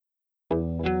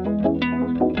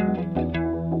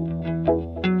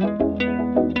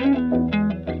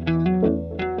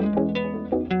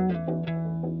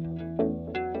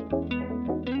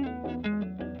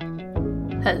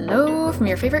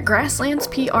your favorite Grasslands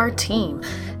PR team.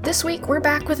 This week, we're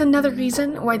back with another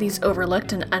reason why these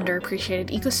overlooked and underappreciated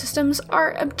ecosystems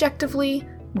are objectively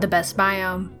the best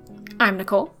biome. I'm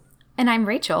Nicole. And I'm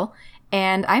Rachel.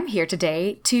 And I'm here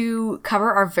today to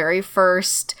cover our very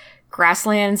first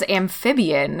Grasslands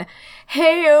amphibian.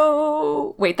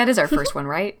 Heyo! Wait, that is our first one,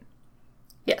 right?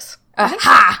 Yes.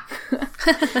 Ha!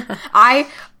 I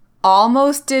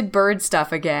almost did bird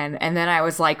stuff again, and then I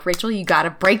was like, Rachel, you gotta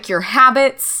break your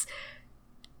habits.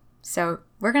 So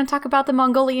we're gonna talk about the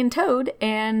Mongolian toad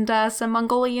and some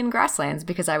Mongolian grasslands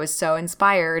because I was so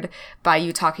inspired by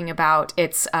you talking about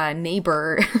its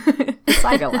neighbor, the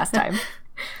saiga, last time.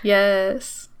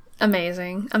 Yes.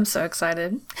 Amazing. I'm so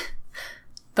excited.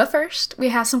 But first, we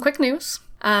have some quick news.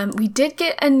 We did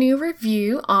get a new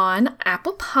review on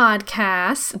Apple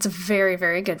Podcasts. It's a very,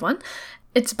 very good one.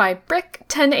 It's by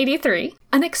Brick1083.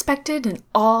 Unexpected in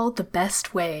all the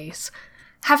best ways.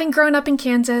 Having grown up in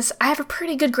Kansas, I have a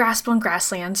pretty good grasp on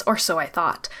grasslands, or so I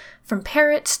thought. From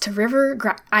parrots to river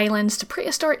islands to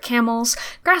prehistoric camels,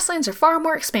 grasslands are far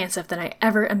more expansive than I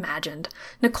ever imagined.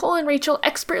 Nicole and Rachel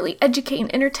expertly educate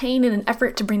and entertain in an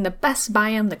effort to bring the best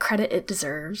biome the credit it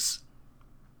deserves.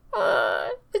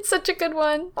 It's such a good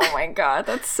one. Oh my god,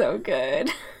 that's so good.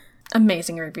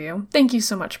 Amazing review. Thank you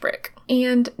so much, Brick.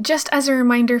 And just as a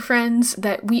reminder, friends,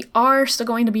 that we are still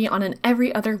going to be on an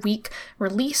every other week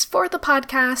release for the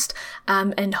podcast,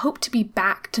 and hope to be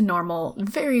back to normal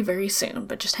very, very soon.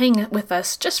 But just hang with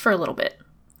us just for a little bit.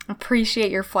 Appreciate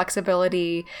your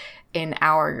flexibility in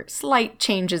our slight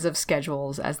changes of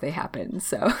schedules as they happen,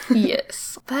 so.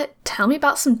 Yes. But tell me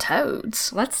about some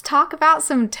toads. Let's talk about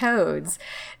some toads.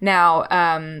 Now,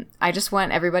 I just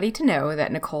want everybody to know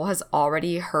that Nicole has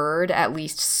already heard at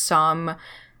least some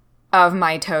of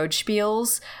my toad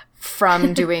spiels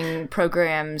from doing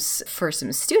programs for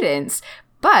some students.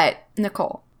 But,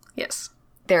 Nicole. Yes.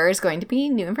 There is going to be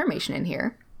new information in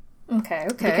here. Okay.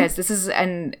 Because this is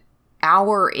an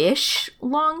hour-ish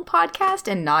long podcast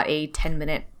and not a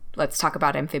 10-minute let's talk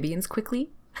about amphibians quickly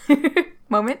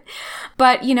moment.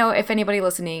 But, you know, if anybody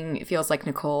listening feels like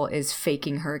Nicole is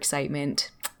faking her excitement,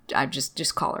 I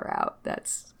just call her out.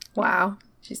 That's wow.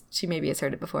 She maybe has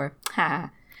heard it before.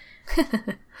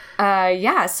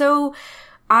 Yeah, so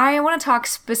I want to talk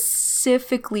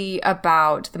specifically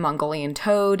about the Mongolian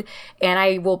toad, and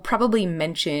I will probably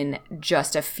mention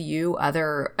just a few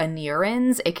other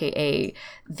anurans, aka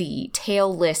the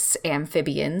tailless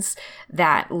amphibians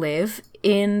that live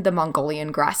in the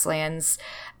Mongolian grasslands.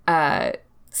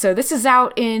 So this is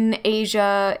out in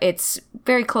Asia. It's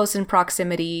very close in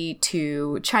proximity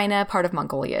to China. Part of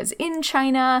Mongolia is in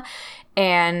China,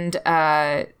 and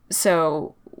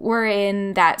so we're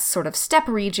in that sort of steppe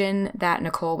region that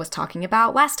Nicole was talking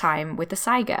about last time with the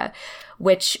saiga,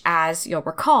 which, as you'll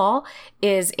recall,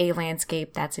 is a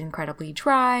landscape that's incredibly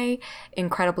dry,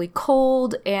 incredibly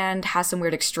cold, and has some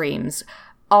weird extremes.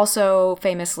 Also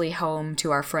famously home to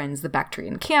our friends the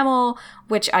Bactrian camel,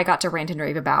 which I got to rant and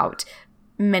rave about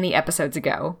many episodes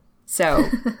ago. So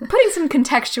putting some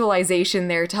contextualization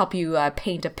there to help you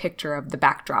paint a picture of the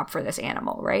backdrop for this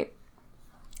animal, right?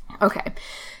 Okay.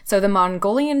 So the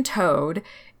Mongolian toad,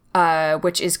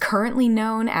 which is currently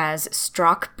known as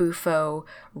Strachbufo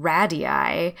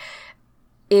radii,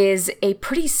 is a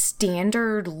pretty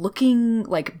standard looking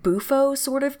like bufo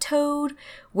sort of toad,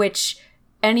 which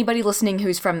anybody listening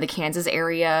who's from the Kansas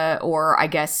area or I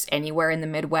guess anywhere in the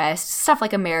Midwest, stuff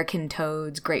like American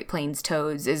toads, Great Plains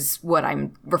toads is what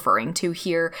I'm referring to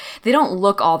here. They don't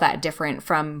look all that different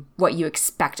from what you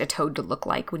expect a toad to look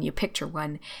like when you picture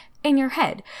one in your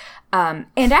head. And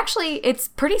actually, it's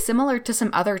pretty similar to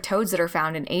some other toads that are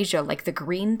found in Asia, like the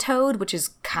green toad, which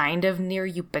is kind of near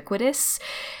ubiquitous,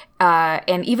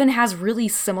 and even has really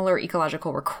similar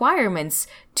ecological requirements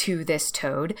to this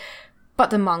toad. But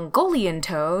the Mongolian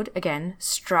toad, again,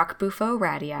 Strachbufo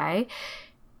radii,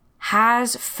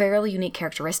 has fairly unique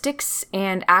characteristics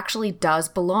and actually does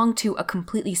belong to a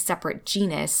completely separate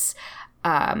genus,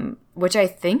 which I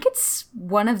think it's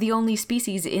one of the only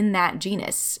species in that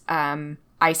genus.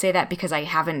 I say that because I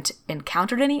haven't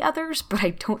encountered any others, but I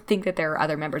don't think that there are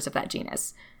other members of that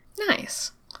genus.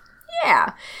 Nice.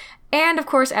 Yeah. And of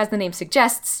course, as the name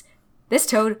suggests, this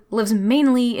toad lives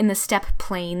mainly in the steppe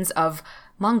plains of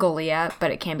Mongolia,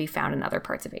 but it can be found in other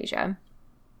parts of Asia.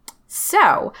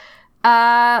 So,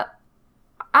 I'm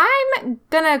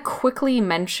gonna quickly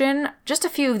mention just a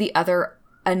few of the other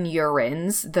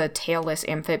anurans, the tailless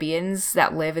amphibians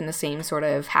that live in the same sort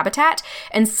of habitat,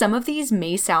 and some of these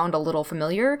may sound a little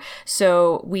familiar.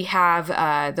 So we have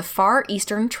the far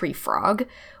eastern tree frog,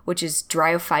 which is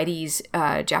Dryophytes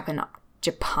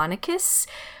japonicus.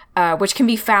 which can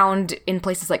be found in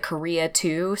places like Korea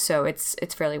too, so it's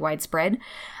fairly widespread.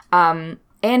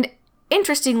 And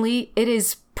interestingly, it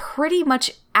is pretty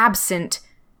much absent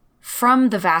from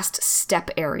the vast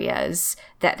steppe areas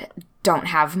that don't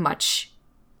have much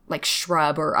like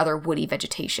shrub or other woody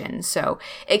vegetation. So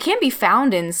it can be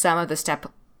found in some of the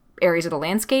steppe areas of the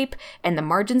landscape and the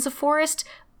margins of forest,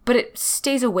 but it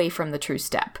stays away from the true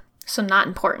steppe. So not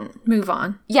important. Move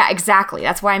on. Yeah, exactly.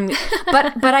 That's why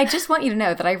but I just want you to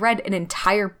know that I read an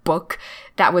entire book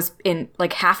that was in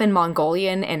like half in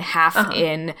Mongolian and half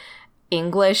in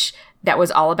English that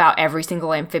was all about every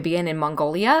single amphibian in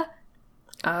Mongolia.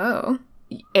 Oh.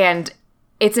 And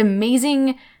it's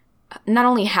amazing not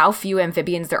only how few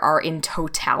amphibians there are in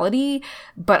totality,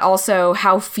 but also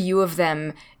how few of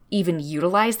them even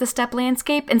utilize the steppe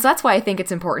landscape. And so that's why I think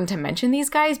it's important to mention these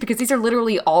guys, because these are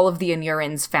literally all of the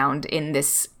Anurans found in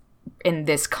this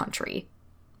country.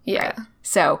 Yeah. Right?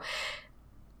 So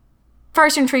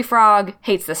forestern tree frog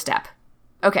hates the steppe.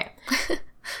 Okay.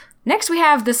 Next we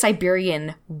have the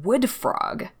Siberian wood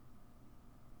frog.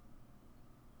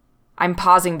 I'm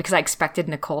pausing because I expected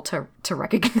Nicole to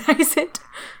recognize it.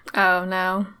 Oh,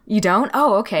 no. You don't?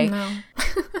 Oh, okay. No.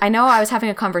 I know I was having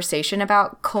a conversation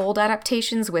about cold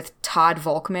adaptations with Todd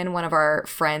Volkman, one of our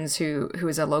friends who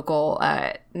is a local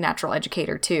natural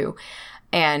educator too.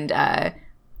 And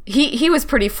he was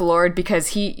pretty floored because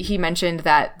he mentioned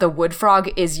that the wood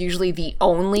frog is usually the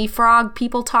only frog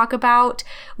people talk about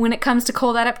when it comes to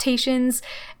cold adaptations.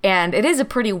 And it is a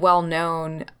pretty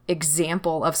well-known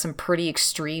example of some pretty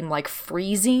extreme, like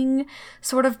freezing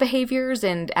sort of behaviors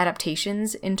and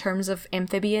adaptations in terms of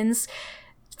amphibians.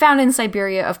 Found in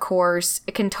Siberia, of course.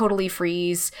 It can totally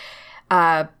freeze.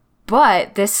 But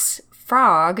this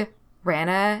frog,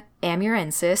 Rana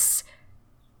amurensis,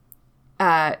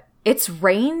 its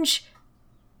range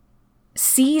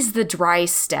sees the dry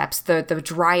steppes, the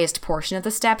driest portion of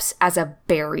the steppes, as a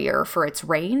barrier for its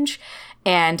range.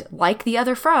 And like the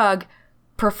other frog,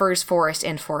 prefers forest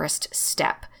and forest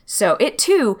steppe. So it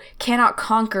too cannot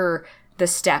conquer the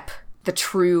steppe, the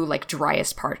true, like,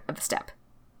 driest part of the steppe.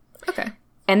 Okay.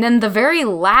 And then the very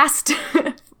last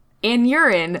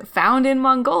Anuran found in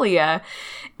Mongolia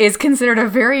is considered a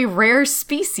very rare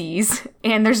species,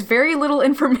 and there's very little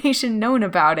information known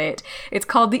about it. It's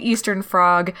called the eastern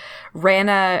frog,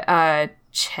 Rana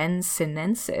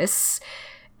chensinensis,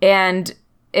 and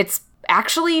it's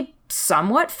actually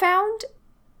somewhat found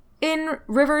in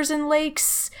rivers and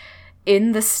lakes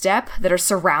in the steppe that are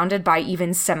surrounded by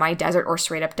even semi-desert or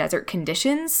straight-up desert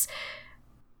conditions.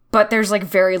 But there's like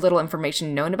very little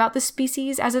information known about this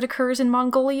species as it occurs in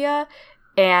Mongolia,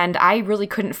 and I really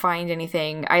couldn't find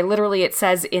anything. It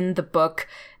says in the book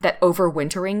that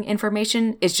overwintering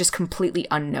information is just completely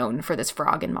unknown for this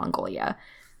frog in Mongolia.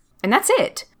 And that's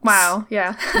it. Wow,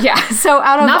 yeah. Yeah, so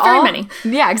out of Not very many.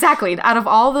 Yeah, exactly. Out of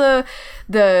all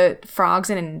the frogs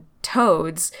and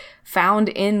toads found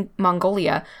in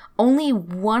Mongolia, only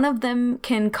one of them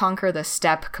can conquer the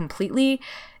steppe completely,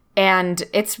 and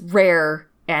it's rare,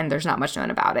 and there's not much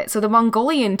known about it. So the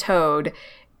Mongolian toad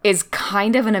is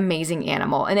kind of an amazing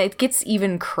animal, and it gets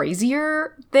even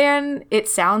crazier than it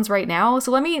sounds right now.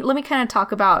 So let me kind of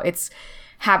talk about its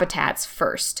habitats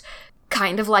first.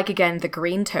 Kind of like, again, the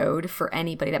green toad, for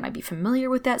anybody that might be familiar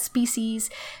with that species,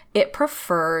 it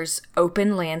prefers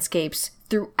open landscapes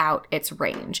throughout its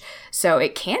range. So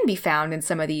it can be found in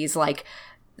some of these like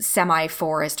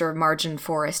semi-forest or margin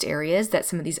forest areas that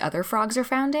some of these other frogs are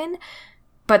found in.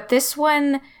 But this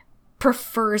one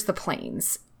prefers the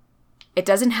plains. It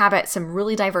does inhabit some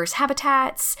really diverse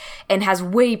habitats and has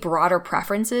way broader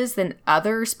preferences than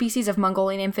other species of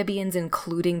Mongolian amphibians,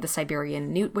 including the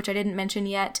Siberian newt, which I didn't mention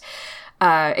yet.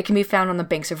 It can be found on the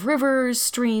banks of rivers,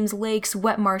 streams, lakes,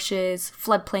 wet marshes,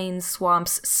 floodplains,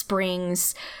 swamps,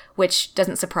 springs, which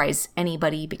doesn't surprise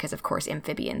anybody because, of course,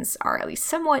 amphibians are at least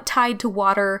somewhat tied to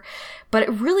water, but it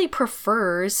really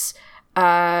prefers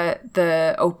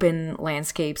the open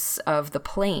landscapes of the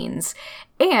plains,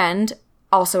 and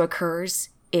also occurs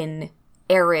in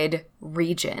arid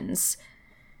regions.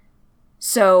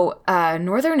 So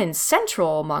northern and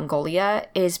central Mongolia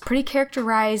is pretty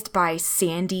characterized by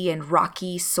sandy and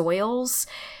rocky soils,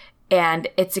 and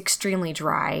it's extremely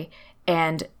dry,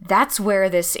 and that's where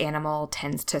this animal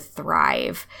tends to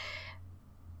thrive,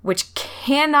 which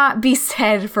cannot be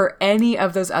said for any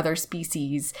of those other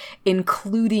species,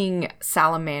 including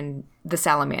the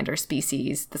salamander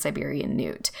species, the Siberian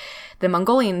newt. The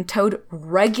Mongolian toad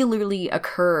regularly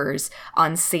occurs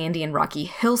on sandy and rocky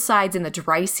hillsides in the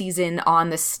dry season, on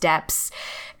the steppes,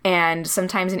 and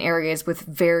sometimes in areas with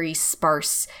very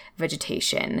sparse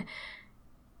vegetation.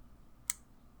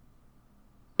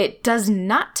 It does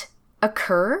not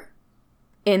occur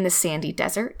in the sandy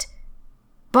desert,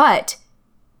 but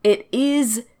it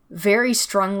is very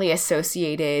strongly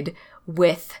associated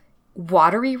with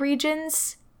watery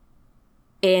regions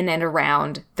in and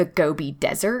around the Gobi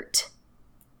Desert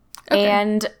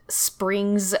and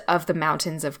springs of the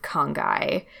mountains of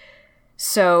Kongai.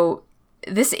 So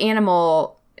this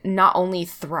animal not only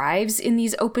thrives in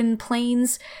these open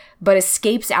plains, but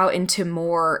escapes out into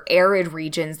more arid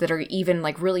regions that are even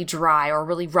like really dry or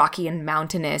really rocky and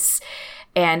mountainous.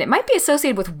 And it might be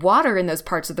associated with water in those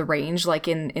parts of the range, like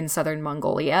in southern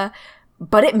Mongolia,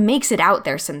 but it makes it out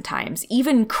there sometimes,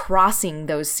 even crossing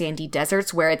those sandy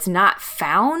deserts where it's not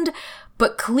found,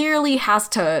 but clearly has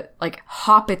to like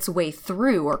hop its way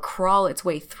through or crawl its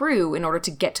way through in order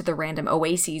to get to the random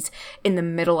oases in the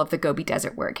middle of the Gobi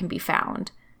Desert where it can be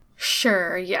found.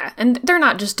 Sure, yeah. And they're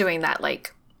not just doing that,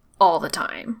 like, all the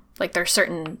time. Like, there's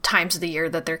certain times of the year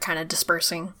that they're kind of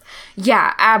dispersing.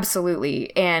 Yeah,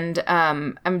 absolutely. And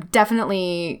I'm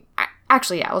definitely...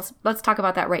 Actually, yeah, let's talk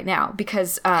about that right now.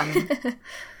 Because,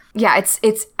 yeah,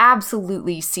 it's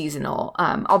absolutely seasonal.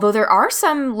 Although there are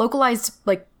some localized,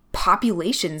 like,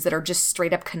 populations that are just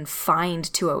straight up confined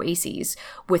to oases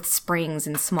with springs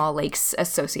and small lakes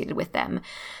associated with them.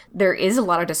 There is a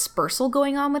lot of dispersal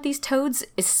going on with these toads,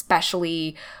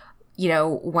 especially, you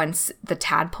know, once the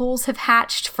tadpoles have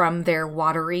hatched from their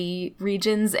watery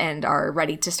regions and are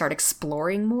ready to start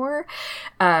exploring more.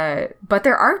 But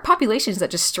there are populations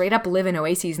that just straight up live in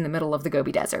oases in the middle of the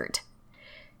Gobi Desert.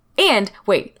 And,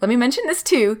 wait, let me mention this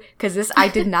too, because this I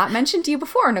did not mention to you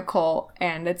before, Nicole,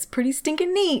 and it's pretty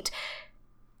stinking neat.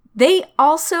 They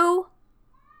also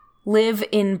live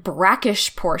in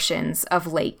brackish portions of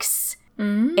lakes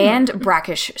and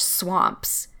brackish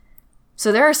swamps.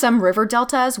 So there are some river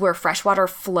deltas where freshwater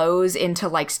flows into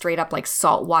like straight up like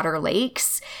saltwater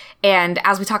lakes. And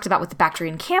as we talked about with the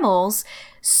Bactrian camels,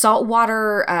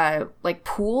 saltwater like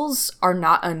pools are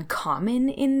not uncommon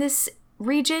in this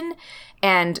region.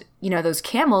 And, you know, those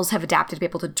camels have adapted to be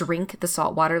able to drink the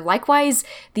salt water. Likewise,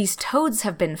 these toads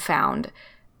have been found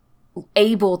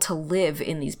able to live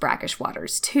in these brackish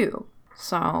waters too.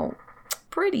 So,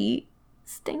 pretty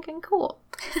stinking cool.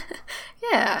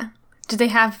 Yeah. Do they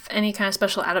have any kind of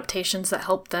special adaptations that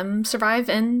help them survive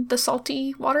in the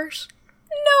salty waters?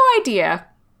 No idea.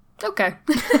 Okay.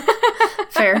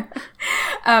 Fair.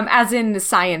 As in, the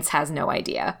science has no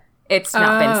idea. It's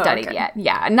not been studied yet.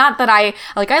 Yeah, not that I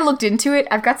looked into it.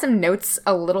 I've got some notes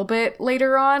a little bit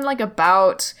later on, like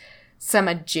about some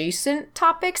adjacent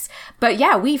topics. But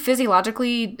yeah, we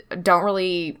physiologically don't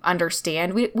really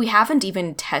understand. We haven't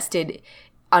even tested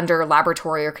under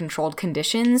laboratory or controlled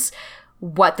conditions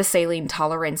what the saline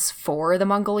tolerance for the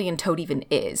Mongolian toad even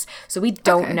is. So we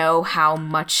don't know how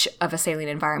much of a saline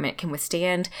environment it can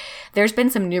withstand. There's been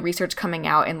some new research coming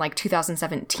out in like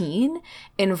 2017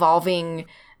 involving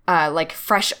like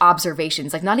fresh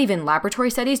observations, like not even laboratory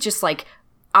studies, just like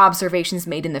observations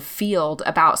made in the field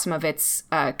about some of its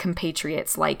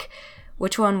compatriots, like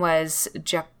which one was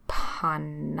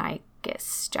Japonicus?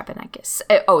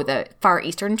 The Far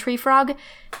Eastern tree frog.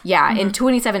 Yeah, in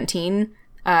 2017,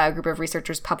 a group of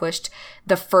researchers published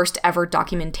the first ever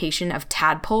documentation of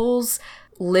tadpoles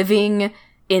living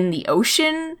in the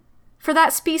ocean for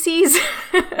that species.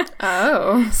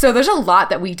 Oh. So there's a lot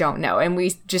that we don't know, and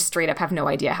we just straight up have no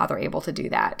idea how they're able to do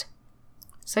that.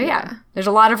 So yeah, there's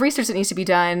a lot of research that needs to be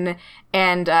done,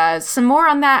 and some more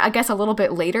on that, I guess, a little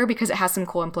bit later, because it has some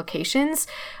cool implications.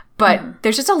 But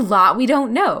there's just a lot we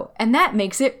don't know, and that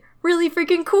makes it really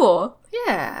freaking cool.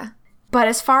 Yeah. But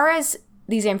as far as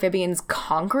these amphibians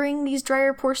conquering these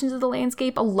drier portions of the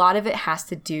landscape, a lot of it has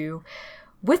to do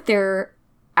with their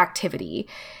activity.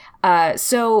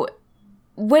 So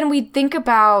when we think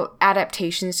about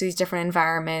adaptations to these different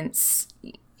environments,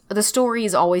 the story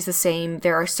is always the same.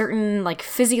 There are certain like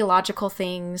physiological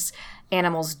things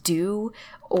animals do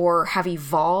or have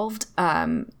evolved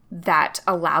that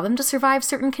allow them to survive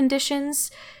certain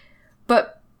conditions.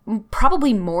 But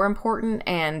probably more important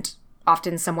and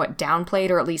often somewhat downplayed,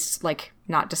 or at least like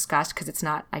not discussed because it's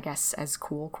not, I guess, as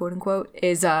cool, quote unquote,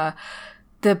 is the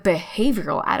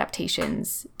behavioral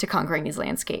adaptations to conquering these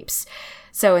landscapes.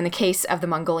 So in the case of the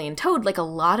Mongolian toad, like a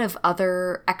lot of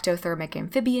other ectothermic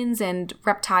amphibians and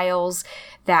reptiles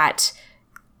that,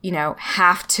 you know,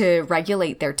 have to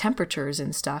regulate their temperatures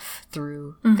and stuff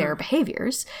through their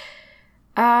behaviors,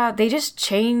 they just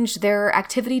change their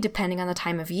activity depending on the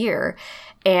time of year.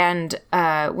 And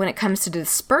when it comes to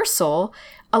dispersal,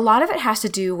 a lot of it has to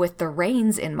do with the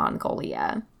rains in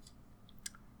Mongolia.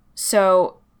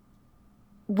 So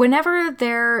whenever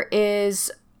there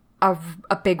is a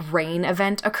big rain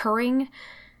event occurring,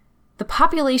 the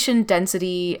population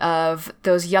density of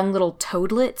those young little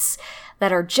toadlets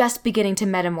that are just beginning to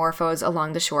metamorphose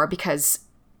along the shore, because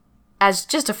as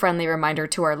just a friendly reminder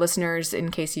to our listeners,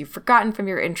 in case you've forgotten from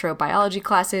your intro biology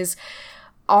classes,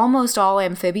 almost all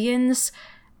amphibians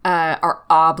are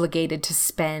obligated to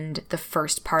spend the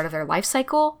first part of their life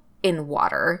cycle in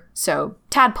water. So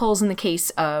tadpoles in the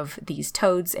case of these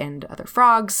toads and other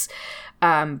frogs,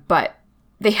 but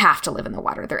they have to live in the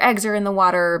water. Their eggs are in the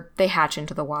water, they hatch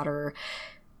into the water.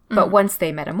 But once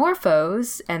they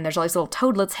metamorphose, and there's all these little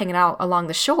toadlets hanging out along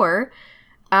the shore,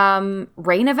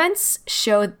 rain events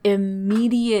show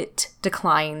immediate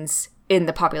declines in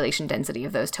the population density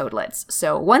of those toadlets.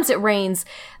 So once it rains,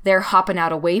 they're hopping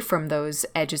out away from those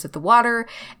edges of the water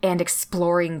and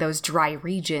exploring those dry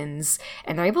regions.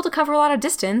 And they're able to cover a lot of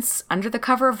distance under the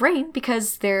cover of rain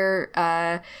because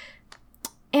they're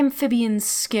amphibian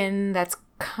skin that's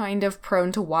kind of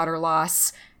prone to water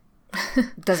loss.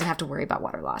 Doesn't have to worry about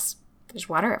water loss. There's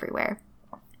water everywhere.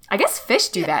 I guess fish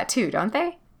do that too, don't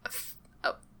they?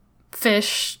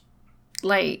 Fish,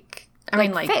 like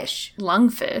fish.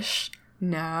 Lungfish.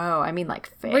 No, I mean like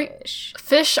fish.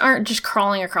 Fish aren't just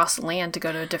crawling across the land to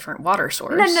go to a different water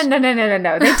source.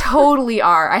 No. They totally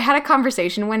are. I had a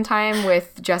conversation one time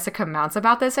with Jessica Mounts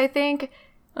about this, I think.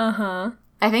 Uh-huh.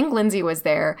 I think Lindsay was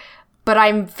there. But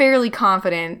I'm fairly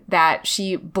confident that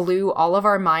she blew all of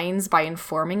our minds by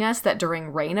informing us that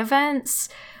during rain events,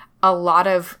 a lot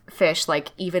of fish, like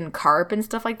even carp and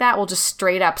stuff like that, will just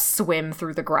straight up swim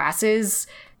through the grasses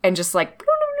and just like,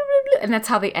 and that's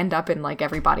how they end up in like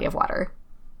every body of water.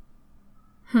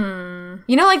 You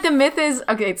know, like the myth is,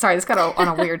 okay, sorry, this got on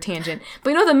a weird tangent, but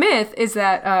you know, the myth is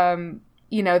that,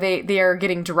 you know, they are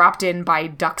getting dropped in by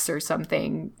ducks or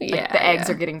something. Yeah. Like the eggs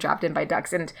are getting dropped in by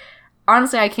ducks. And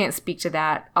honestly, I can't speak to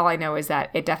that. All I know is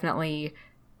that it definitely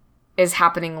is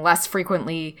happening less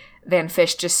frequently than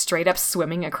fish just straight up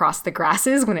swimming across the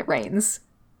grasses when it rains.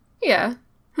 Yeah.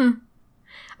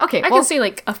 Okay, I can see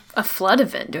like a flood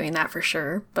event doing that for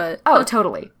sure, but... Oh,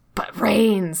 totally. But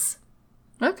rains.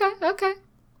 Okay.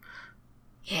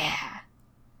 Yeah.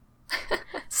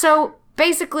 So,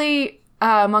 basically,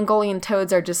 Mongolian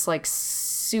toads are just like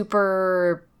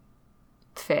super...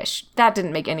 fish. That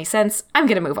didn't make any sense. I'm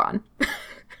gonna move on.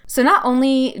 So not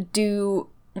only do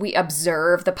we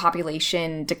observe the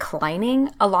population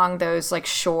declining along those like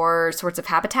shore sorts of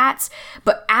habitats,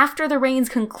 but after the rains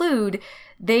conclude,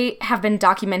 they have been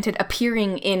documented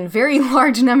appearing in very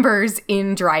large numbers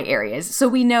in dry areas. So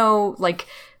we know, like,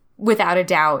 without a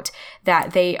doubt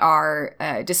that they are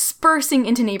dispersing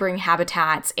into neighboring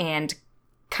habitats and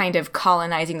kind of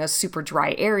colonizing those super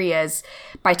dry areas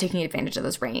by taking advantage of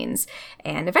those rains.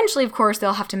 And eventually, of course,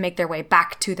 they'll have to make their way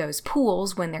back to those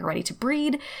pools when they're ready to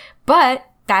breed, but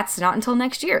that's not until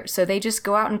next year. So they just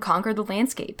go out and conquer the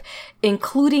landscape,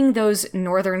 including those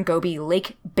northern Gobi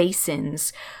Lake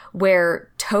basins where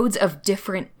toads of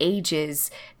different ages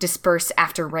disperse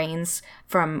after rains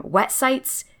from wet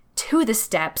sites to the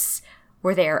steppes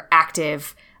where they are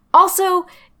active. Also,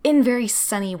 in very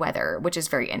sunny weather, which is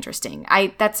very interesting.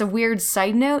 That's a weird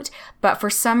side note, but for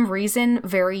some reason,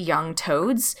 very young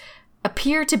toads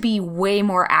appear to be way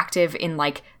more active in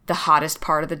like the hottest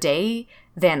part of the day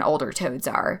than older toads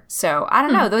are. So I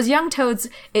don't know, those young toads,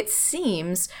 it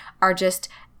seems, are just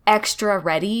extra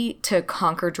ready to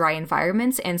conquer dry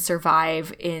environments and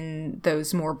survive in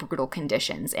those more brutal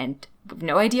conditions. And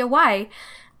no idea why,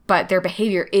 but their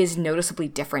behavior is noticeably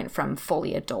different from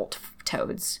fully adult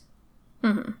toads.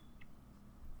 Mm-hmm.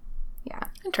 Yeah.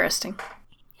 Interesting.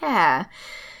 Yeah.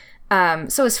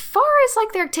 So as far as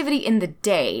like their activity in the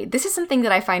day, this is something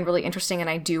that I find really interesting, and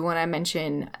I do want to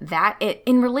mention that it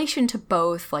in relation to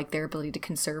both like their ability to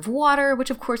conserve water, which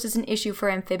of course is an issue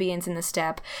for amphibians in the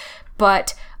steppe,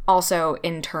 but also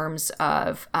in terms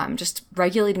of just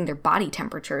regulating their body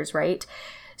temperatures, right?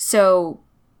 So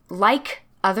like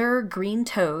other green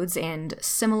toads and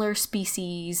similar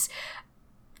species,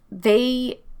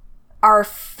 they are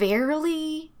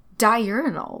fairly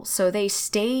diurnal, so they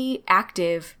stay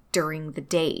active during the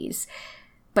days.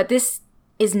 But this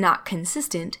is not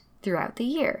consistent throughout the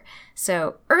year.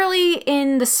 So early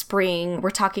in the spring,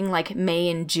 we're talking like May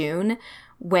and June,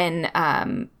 when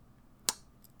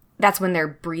that's when their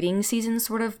breeding season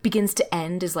sort of begins to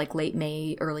end, is like late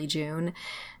May, early June.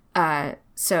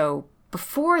 So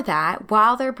before that,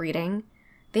 while they're breeding,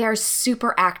 they are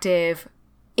super active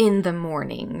in the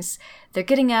mornings. They're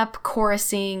getting up,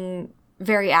 chorusing,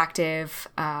 very active,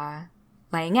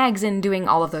 laying eggs and doing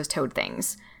all of those toad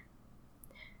things.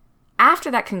 After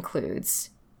that concludes,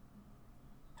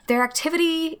 their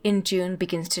activity in June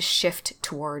begins to shift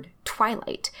toward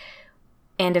twilight.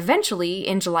 And eventually,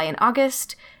 in July and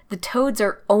August, the toads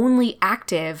are only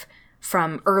active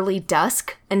from early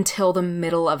dusk until the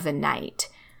middle of the night.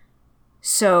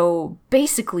 So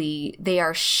basically, they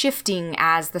are shifting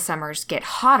as the summers get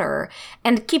hotter.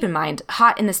 And keep in mind,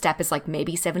 hot in the steppe is like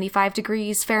maybe 75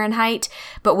 degrees Fahrenheit.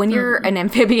 But when you're an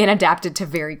amphibian adapted to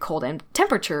very cold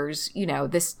temperatures, you know,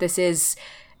 this is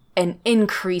an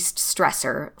increased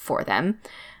stressor for them.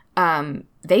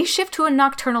 They shift to a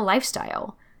nocturnal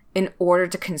lifestyle in order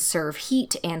to conserve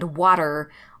heat and water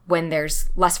when there's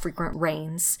less frequent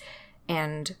rains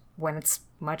and when it's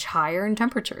much higher in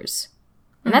temperatures.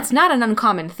 And that's not an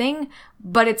uncommon thing,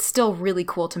 but it's still really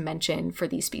cool to mention for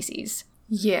these species.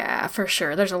 Yeah, for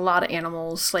sure. There's a lot of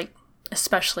animals, like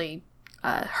especially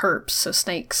herps, so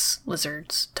snakes,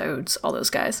 lizards, toads, all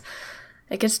those guys.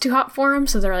 It gets too hot for them,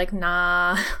 so they're like,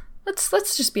 nah,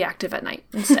 let's just be active at night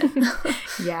instead.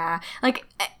 Yeah, like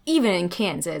even in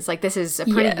Kansas, like this is a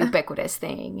pretty ubiquitous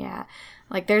thing. Yeah,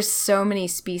 like there's so many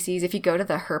species. If you go to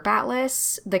the Herp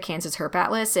Atlas, the Kansas Herp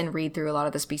Atlas, and read through a lot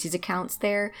of the species accounts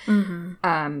there,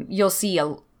 you'll see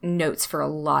notes for a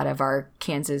lot of our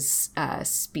Kansas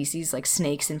species, like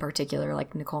snakes in particular,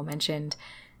 like Nicole mentioned,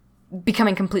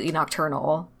 becoming completely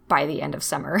nocturnal by the end of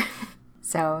summer.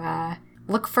 So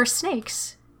look for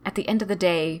snakes at the end of the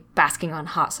day basking on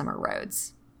hot summer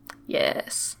roads.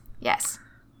 Yes. Yes.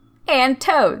 And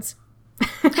toads.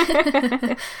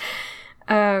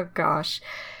 Oh, gosh.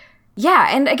 Yeah,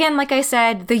 and again, like I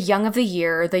said, the young of the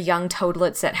year, the young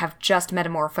toadlets that have just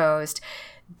metamorphosed,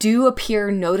 do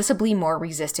appear noticeably more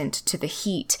resistant to the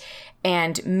heat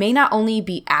and may not only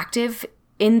be active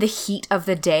in the heat of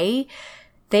the day,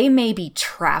 they may be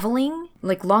traveling,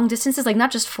 like long distances, like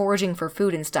not just foraging for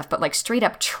food and stuff, but like straight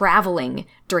up traveling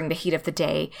during the heat of the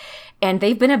day. And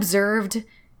they've been observed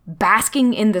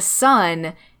basking in the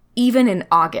sun even in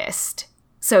August.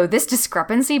 So this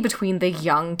discrepancy between the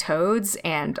young toads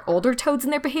and older toads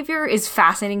in their behavior is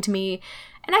fascinating to me.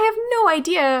 And I have no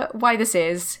idea why this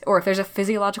is, or if there's a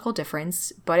physiological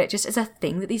difference, but it just is a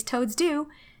thing that these toads do.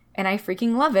 And I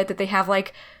freaking love it that they have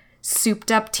like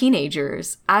souped up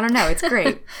teenagers. I don't know, it's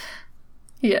great.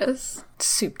 Yes.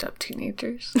 Souped up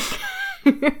teenagers.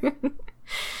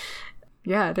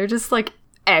 Yeah, they're just like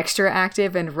extra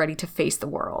active and ready to face the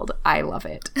world. I love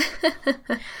it.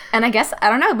 And I guess, I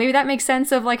don't know, maybe that makes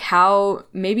sense of like how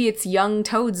maybe it's young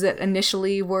toads that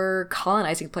initially were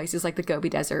colonizing places like the Gobi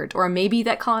Desert, or maybe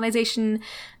that colonization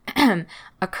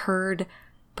occurred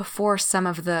before some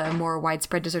of the more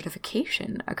widespread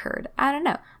desertification occurred. I don't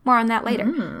know. More on that later.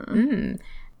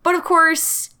 But of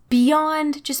course,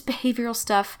 beyond just behavioral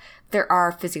stuff, there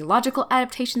are physiological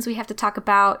adaptations we have to talk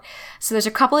about. So there's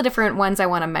a couple of different ones I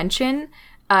want to mention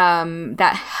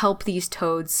that help these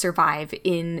toads survive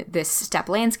in this steppe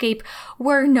landscape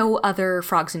where no other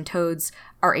frogs and toads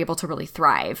are able to really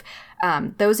thrive.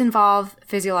 Those involve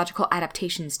physiological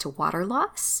adaptations to water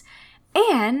loss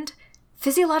and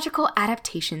physiological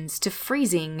adaptations to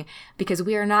freezing, because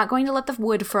we are not going to let the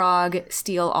wood frog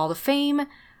steal all the fame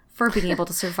for being able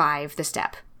to survive the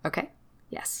steppe. Okay?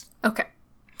 Yes. Okay.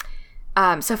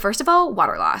 So first of all,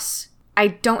 water loss. I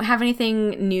don't have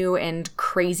anything new and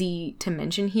crazy to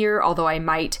mention here, although I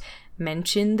might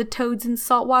mention the toads in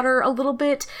saltwater a little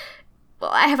bit.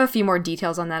 Well, I have a few more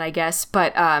details on that, I guess.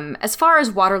 But as far as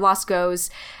water loss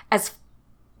goes,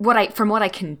 from what I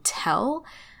can tell,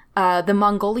 the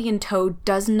Mongolian toad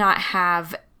does not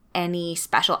have any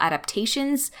special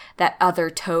adaptations that other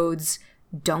toads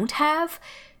don't have.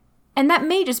 And that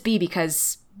may just be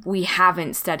because we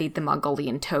haven't studied the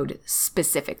Mongolian toad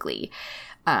specifically.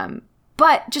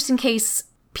 But just in case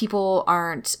people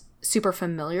aren't super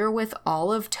familiar with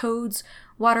all of toads'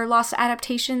 water loss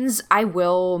adaptations, I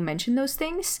will mention those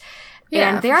things.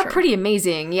 Yeah, and they are pretty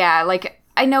amazing. Yeah, like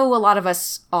I know a lot of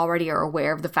us already are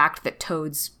aware of the fact that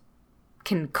toads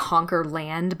can conquer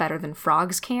land better than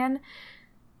frogs can.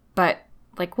 But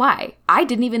like, why? I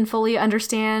didn't even fully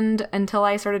understand until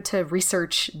I started to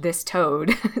research this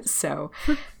toad. So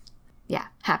yeah,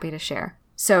 happy to share.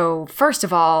 So first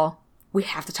of all, we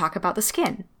have to talk about the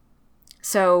skin.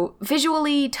 So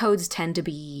visually, toads tend to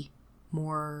be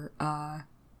more,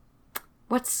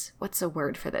 what's a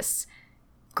word for this?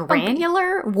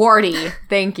 Granular? Warty.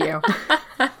 Thank you.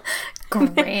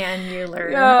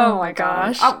 Granular. Oh my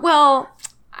gosh. Well,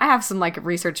 I have some like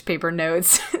research paper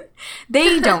notes.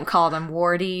 They don't call them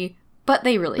warty, but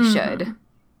they really should.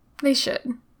 They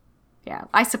should. Yeah.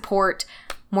 I support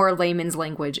more layman's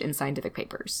language in scientific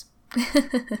papers.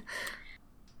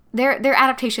 Their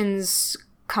adaptations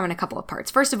come in a couple of parts.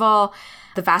 First of all,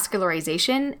 the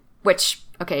vascularization, which,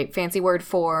 okay, fancy word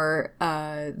for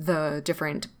the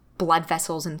different blood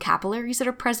vessels and capillaries that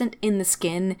are present in the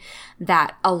skin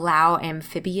that allow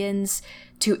amphibians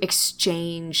to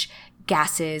exchange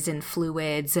gases and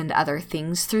fluids and other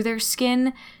things through their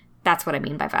skin. That's what I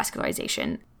mean by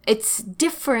vascularization. It's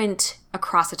different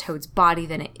across a toad's body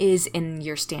than it is in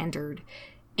your standard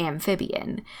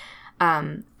amphibian.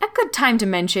 A good time to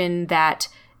mention that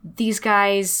these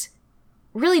guys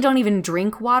really don't even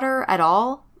drink water at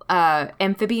all.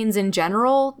 Amphibians in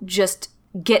general just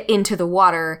get into the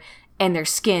water and their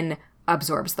skin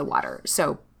absorbs the water.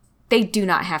 So they do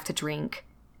not have to drink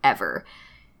ever.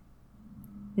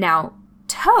 Now,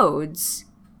 toads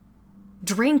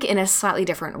drink in a slightly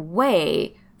different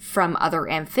way from other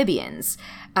amphibians,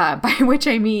 by which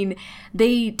I mean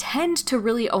they tend to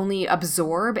really only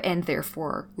absorb and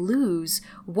therefore lose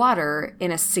water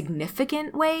in a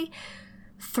significant way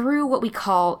through what we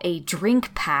call a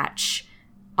drink patch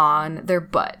on their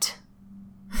butt.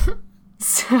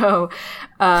 So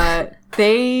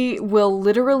they will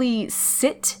literally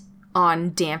sit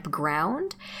on damp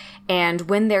ground, and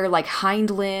when their like hind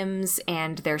limbs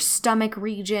and their stomach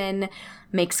region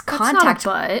makes contact... That's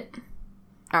not a butt.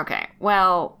 Okay,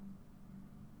 well,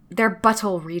 their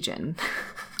butthole region.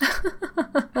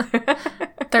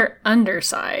 Their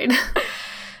underside.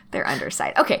 Their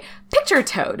underside. Okay, picture a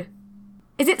toad.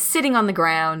 Is it sitting on the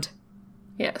ground?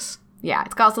 Yes. Yeah,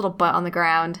 it's got its little butt on the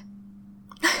ground.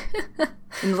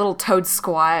 And the little toad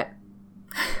squat.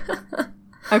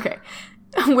 Okay.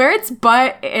 Where its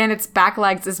butt and its back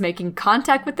legs is making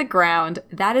contact with the ground,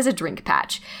 that is a drink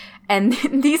patch. And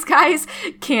these guys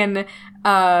can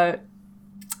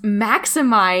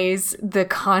maximize the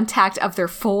contact of their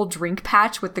full drink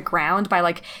patch with the ground by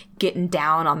like getting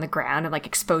down on the ground and like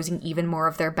exposing even more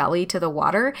of their belly to the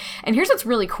water. And here's what's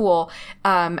really cool.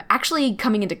 Actually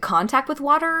coming into contact with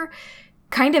water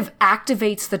kind of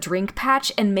activates the drink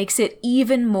patch and makes it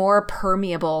even more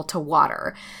permeable to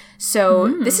water. So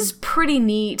this is pretty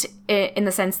neat in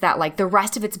the sense that like the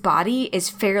rest of its body is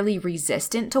fairly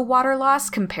resistant to water loss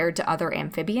compared to other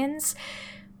amphibians.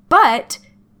 But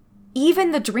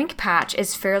even the drink patch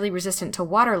is fairly resistant to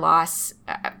water loss,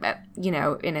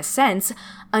 in a sense,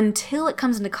 until it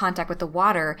comes into contact with the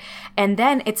water. And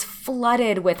then it's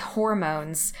flooded with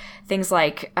hormones, things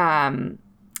like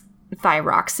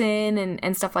thyroxine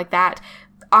and stuff like that,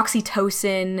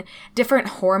 oxytocin, different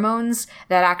hormones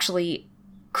that actually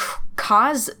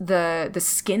cause the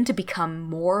skin to become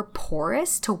more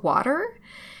porous to water.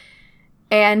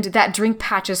 And that drink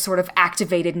patch is sort of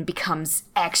activated and becomes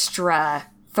extra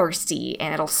thirsty,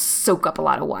 and it'll soak up a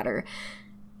lot of water.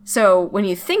 So when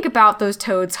you think about those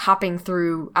toads hopping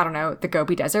through, I don't know, the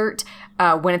Gobi Desert,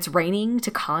 when it's raining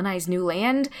to colonize new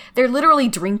land, they're literally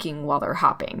drinking while they're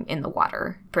hopping in the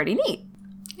water. Pretty neat.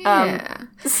 Yeah.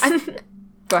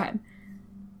 Go ahead.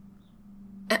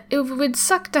 It would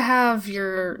suck to have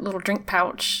your little drink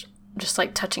pouch just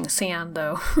like touching sand,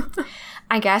 though.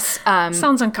 I guess.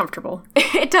 Sounds uncomfortable.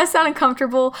 It does sound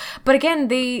uncomfortable. But again,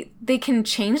 they can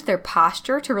change their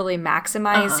posture to really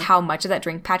maximize how much of that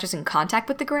drink patch is in contact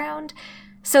with the ground.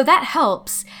 So that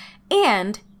helps.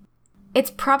 And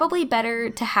it's probably better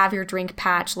to have your drink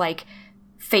patch like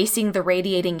facing the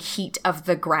radiating heat of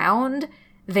the ground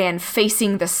than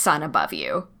facing the sun above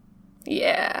you.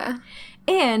 Yeah.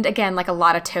 And again, like a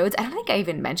lot of toads, I don't think I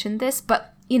even mentioned this, but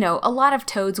a lot of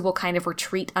toads will kind of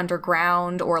retreat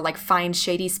underground or like find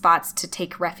shady spots to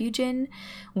take refuge in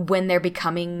when they're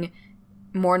becoming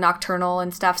more nocturnal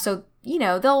and stuff. So,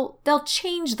 they'll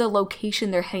change the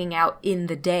location they're hanging out in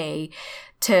the day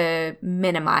to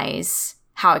minimize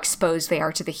how exposed they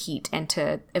are to the heat and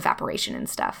to evaporation and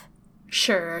stuff.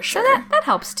 Sure. So that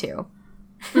helps too.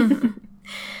 So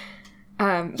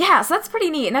that's pretty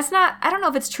neat. And that's not, I don't know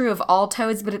if it's true of all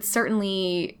toads, but it's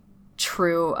certainly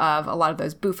true of a lot of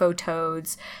those bufo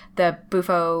toads, the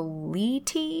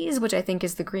Bufolites, which I think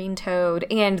is the green toad,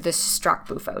 and the struck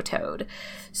bufo toad.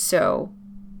 So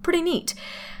pretty neat.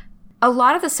 A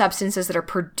lot of the substances that are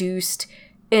produced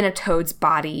in a toad's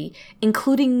body,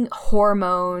 including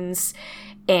hormones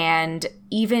and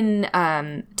even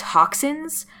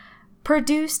toxins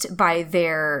produced by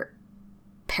their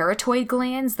parotid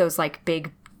glands, those like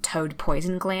big toad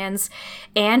poison glands,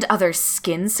 and other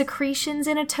skin secretions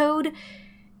in a toad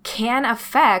can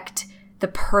affect the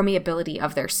permeability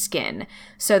of their skin.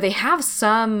 So they have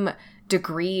some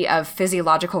degree of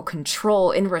physiological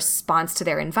control in response to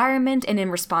their environment and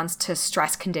in response to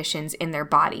stress conditions in their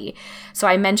body. So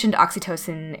I mentioned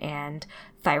oxytocin and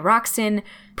thyroxine,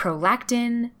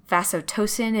 prolactin,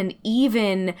 vasotocin, and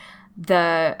even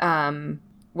the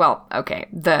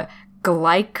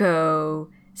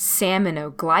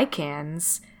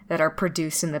glycosaminoglycans that are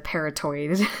produced in the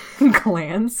parotid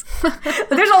glands.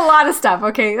 There's a lot of stuff,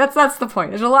 okay? That's the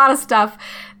point. There's a lot of stuff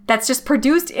that's just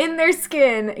produced in their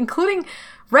skin, including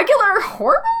regular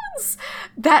hormones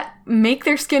that make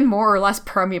their skin more or less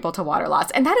permeable to water loss.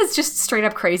 And that is just straight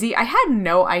up crazy. I had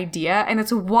no idea, and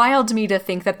it's wild to me to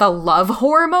think that the love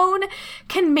hormone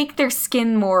can make their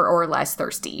skin more or less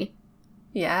thirsty.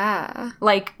 Yeah.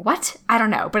 Like, what? I don't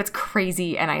know, but it's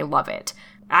crazy and I love it.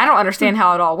 I don't understand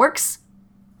how it all works,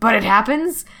 but it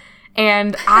happens.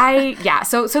 And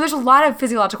so there's a lot of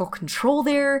physiological control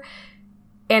there.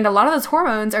 And a lot of those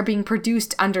hormones are being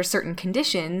produced under certain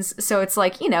conditions. So it's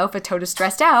like, if a toad is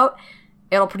stressed out,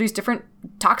 it'll produce different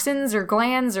toxins or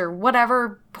glands or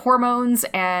whatever hormones,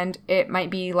 and it might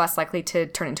be less likely to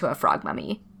turn into a frog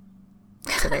mummy.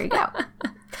 So there you go.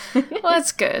 Well,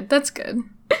 that's good. That's good.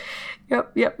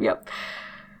 Yep.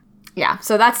 Yeah,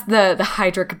 so that's the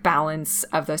hydric balance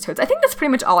of those toads. I think that's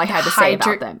pretty much all I had to say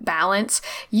about them. Balance.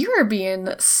 You are being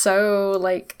so,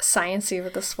 sciencey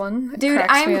with this one. Dude,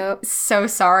 I'm so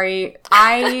sorry.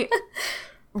 I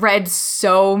read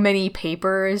so many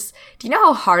papers. Do you know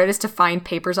how hard it is to find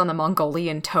papers on the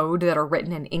Mongolian toad that are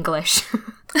written in English?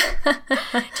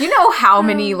 Do you know how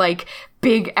many,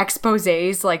 big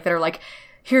exposés, that are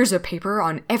here's a paper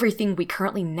on everything we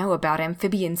currently know about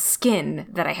amphibian skin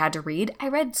that I had to read? I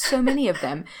read so many of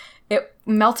them. It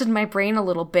melted my brain a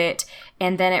little bit,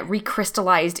 and then it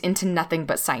recrystallized into nothing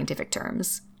but scientific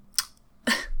terms.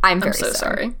 I'm very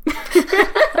sorry.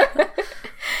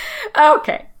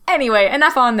 Okay. Anyway,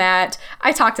 enough on that.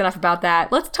 I talked enough about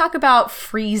that. Let's talk about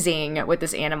freezing with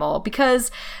this animal because,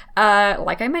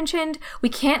 like I mentioned, we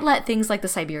can't let things like the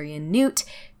Siberian newt,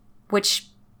 which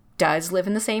does live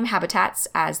in the same habitats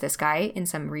as this guy in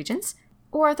some regions,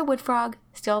 or the wood frog,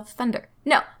 still the thunder.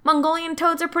 No, Mongolian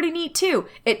toads are pretty neat too.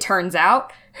 It turns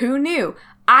out, who knew?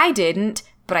 I didn't,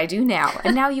 but I do now,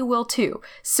 and now you will too.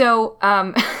 So,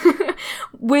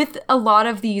 with a lot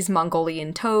of these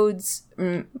Mongolian toads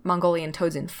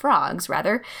and frogs,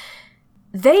 rather,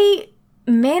 they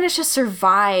manage to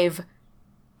survive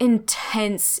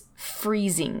intense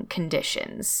freezing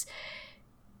conditions.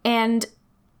 And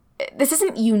this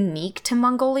isn't unique to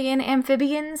Mongolian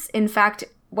amphibians. In fact,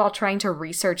 while trying to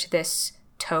research this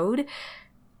toad,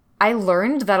 I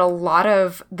learned that a lot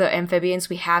of the amphibians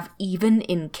we have, even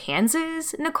in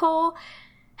Kansas, Nicole,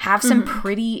 have some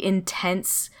pretty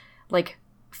intense,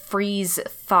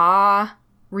 freeze-thaw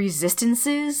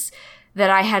resistances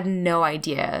that I had no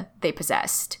idea they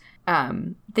possessed.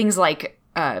 Things like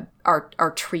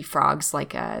our tree frogs,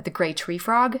 the gray tree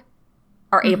frog,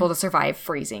 are able to survive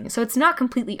freezing. So it's not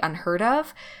completely unheard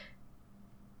of.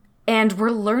 And we're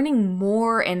learning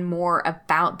more and more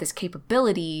about this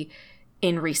capability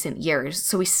in recent years.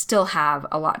 So we still have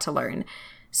a lot to learn.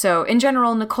 So in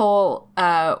general, Nicole,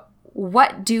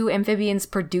 what do amphibians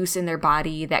produce in their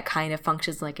body that kind of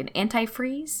functions like an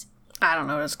antifreeze? I don't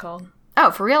know what it's called.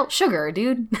 Oh, for real? Sugar,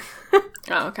 dude.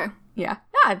 Oh, okay. Yeah,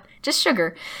 just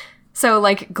sugar. So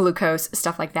glucose,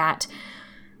 stuff like that.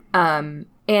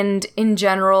 And in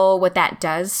general, what that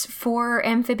does for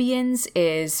amphibians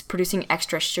is producing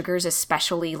extra sugars,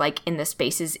 especially in the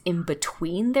spaces in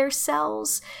between their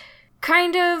cells,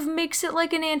 kind of makes it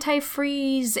like an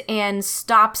antifreeze and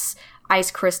stops ice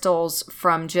crystals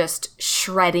from just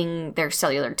shredding their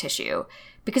cellular tissue.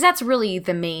 Because that's really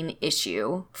the main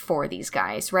issue for these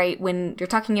guys, right? When you're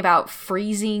talking about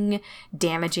freezing,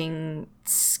 damaging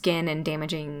skin and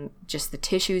damaging just the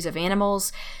tissues of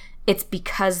animals, it's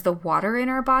because the water in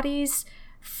our bodies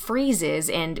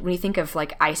freezes. And when you think of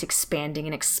ice expanding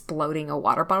and exploding a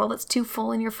water bottle that's too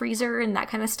full in your freezer and that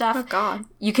kind of stuff, oh God,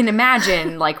 you can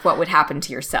imagine what would happen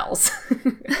to your cells.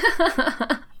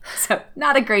 So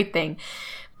not a great thing.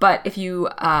 But if you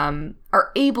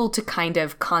are able to kind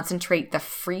of concentrate the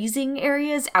freezing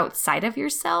areas outside of your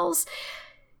cells,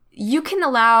 you can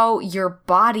allow your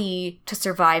body to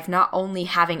survive not only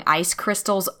having ice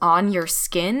crystals on your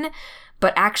skin,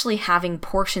 but actually having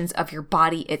portions of your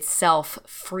body itself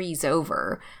freeze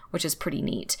over, which is pretty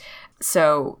neat.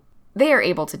 So they are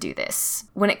able to do this.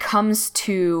 When it comes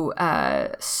to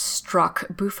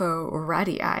Strux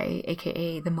bufo-radii,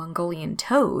 aka the Mongolian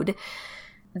toad,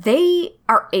 they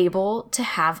are able to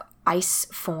have ice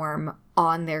form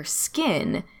on their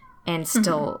skin and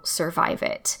still survive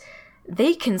it.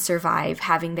 They can survive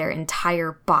having their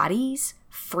entire bodies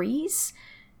freeze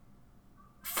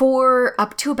for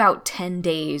up to about 10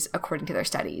 days, according to their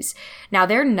studies. Now,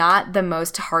 they're not the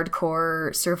most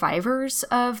hardcore survivors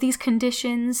of these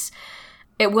conditions.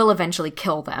 It will eventually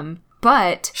kill them,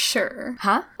 but... Sure.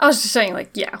 Huh? I was just saying,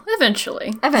 yeah,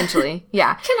 eventually. Eventually,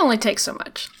 yeah. Can only take so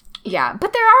much. Yeah,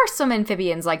 but there are some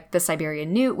amphibians like the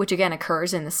Siberian newt, which again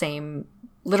occurs in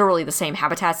literally the same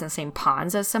habitats and the same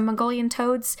ponds as some Mongolian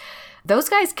toads. Those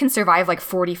guys can survive like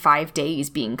 45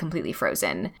 days being completely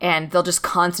frozen, and they'll just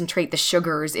concentrate the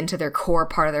sugars into their core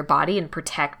part of their body and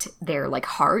protect their like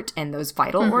heart and those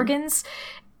vital organs,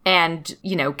 and,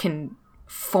 you know, can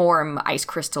form ice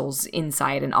crystals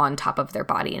inside and on top of their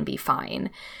body and be fine.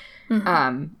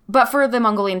 But for the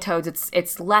Mongolian toads,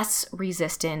 it's less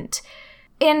resistant.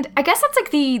 And I guess that's like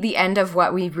the end of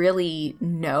what we really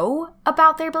know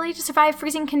about their ability to survive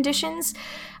freezing conditions.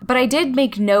 But I did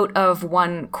make note of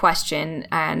one question,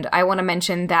 and I want to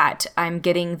mention that I'm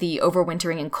getting the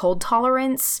overwintering and cold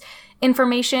tolerance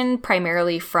information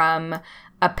primarily from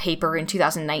a paper in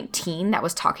 2019 that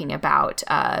was talking about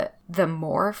the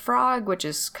moor frog, which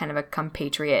is kind of a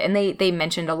compatriot. And they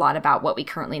mentioned a lot about what we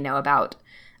currently know about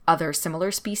other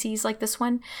similar species like this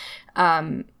one.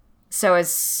 So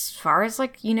as far as,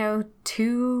 like, you know,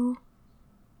 2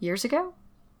 years ago?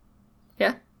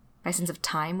 Yeah. My sense of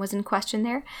time was in question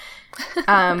there.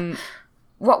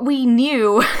 What we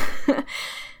knew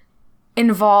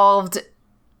involved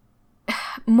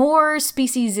more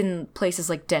species in places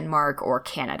like Denmark or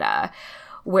Canada,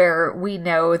 where we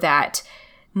know that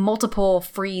multiple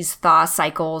freeze-thaw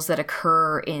cycles that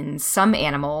occur in some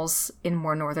animals in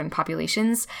more northern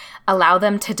populations allow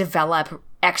them to develop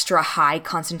extra high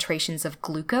concentrations of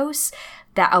glucose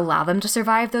that allow them to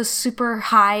survive those super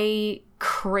high,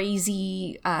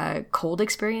 crazy cold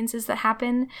experiences that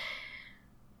happen.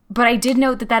 But I did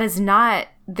note that that is not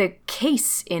the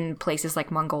case in places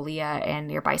like Mongolia and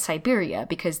nearby Siberia,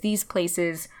 because these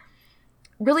places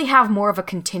really have more of a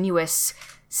continuous,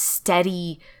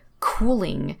 steady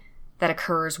cooling that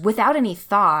occurs without any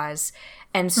thaws.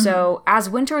 And so as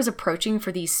winter is approaching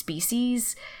for these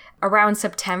species, around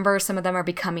September, some of them are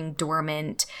becoming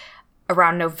dormant.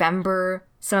 Around November,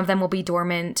 some of them will be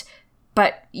dormant.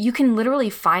 But you can literally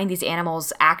find these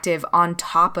animals active on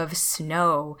top of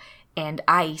snow and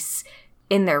ice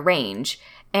in their range.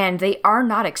 And they are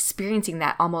not experiencing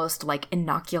that almost like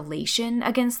inoculation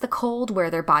against the cold, where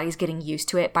their body's getting used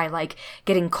to it by like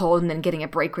getting cold and then getting a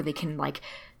break where they can like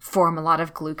form a lot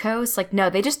of glucose. Like, no,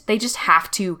 they just have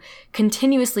to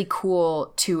continuously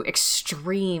cool to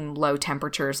extreme low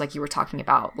temperatures like you were talking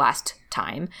about last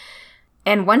time.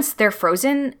 And once they're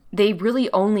frozen, they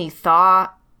really only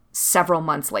thaw several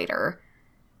months later.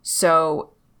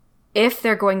 So if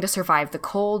they're going to survive the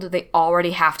cold, they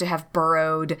already have to have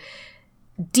burrowed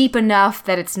deep enough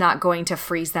that it's not going to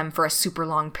freeze them for a super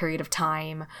long period of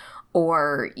time,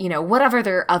 or, you know, whatever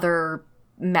their other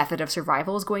method of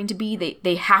survival is going to be.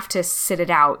 They have to sit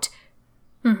it out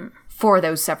for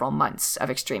those several months of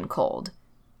extreme cold.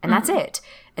 And that's it.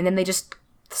 And then they just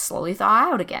slowly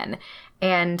thaw out again.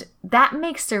 And that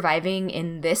makes surviving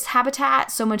in this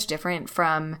habitat so much different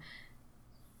from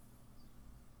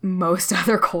most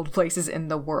other cold places in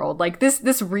the world. Like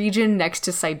this region next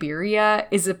to Siberia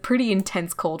is a pretty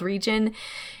intense cold region,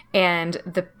 and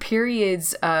the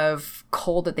periods of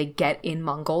cold that they get in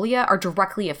Mongolia are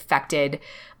directly affected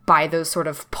by those sort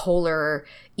of polar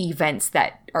events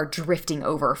that are drifting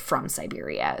over from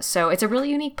Siberia. So it's a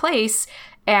really unique place,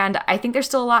 and I think there's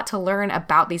still a lot to learn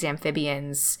about these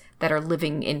amphibians that are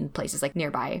living in places like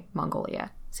nearby Mongolia.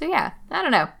 So yeah, I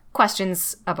don't know.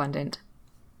 Questions abundant.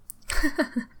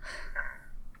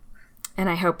 And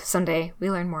I hope someday we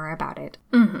learn more about it.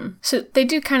 So they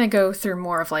do kind of go through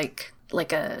more of like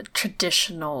a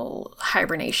traditional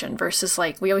hibernation versus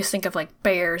like we always think of like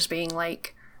bears being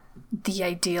like the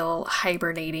ideal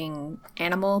hibernating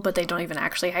animal, but they don't even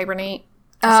actually hibernate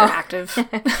because they're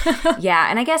active. Yeah,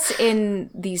 and I guess in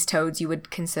these toads you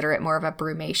would consider it more of a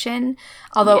brumation.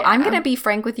 Although I'm going to be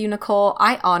frank with you, Nicole,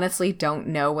 I honestly don't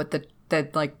know what the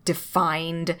like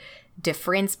defined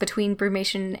difference between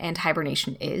brumation and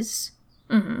hibernation is.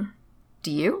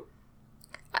 Do you?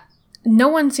 No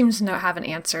one seems to have an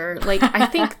answer. Like, I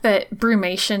think that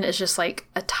brumation is just like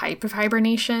a type of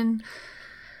hibernation.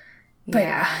 But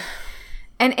yeah.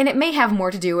 And it may have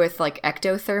more to do with like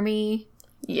ectothermy.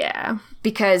 Yeah.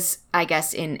 Because I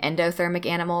guess in endothermic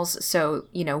animals, so,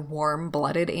 you know,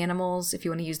 warm-blooded animals, if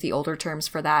you want to use the older terms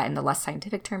for that and the less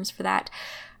scientific terms for that,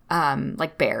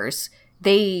 like bears,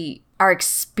 they are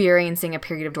experiencing a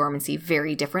period of dormancy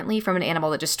very differently from an animal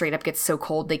that just straight up gets so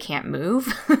cold they can't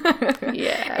move.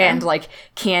 Yeah. And like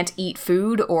can't eat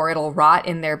food or it'll rot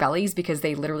in their bellies because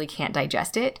they literally can't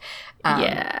digest it.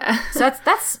 So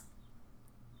that's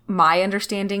my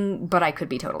understanding, but I could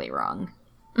be totally wrong.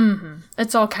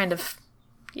 It's all kind of,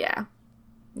 yeah.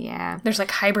 There's like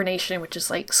hibernation, which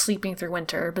is like sleeping through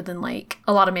winter, but then like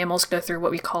a lot of mammals go through what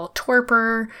we call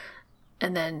torpor.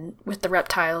 And then with the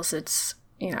reptiles, it's,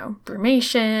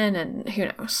 brumation and who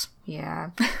knows. Yeah.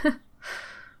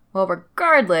 Well,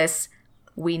 regardless,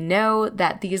 we know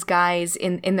that these guys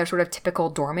in their sort of typical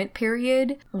dormant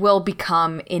period will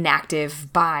become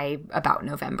inactive by about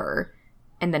November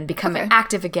and then become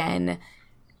active again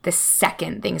the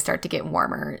second things start to get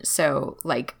warmer. So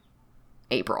like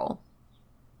April.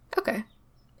 Okay.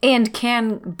 And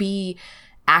can be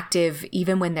active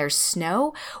even when there's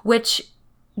snow, which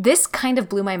this kind of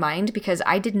blew my mind because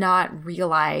I did not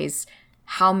realize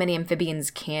how many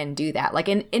amphibians can do that. Like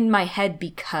in my head,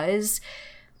 because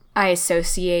I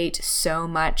associate so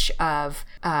much of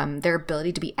their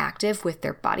ability to be active with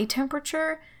their body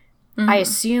temperature, I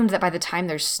assumed that by the time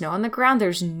there's snow on the ground,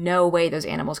 there's no way those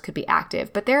animals could be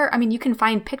active. But you can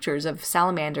find pictures of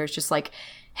salamanders just like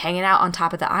hanging out on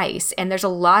top of the ice. And there's a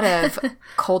lot of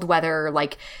cold weather,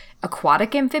 like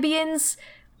aquatic amphibians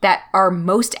that are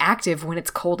most active when it's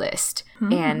coldest.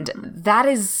 And that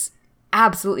is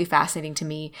absolutely fascinating to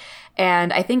me.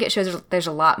 And I think it shows there's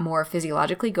a lot more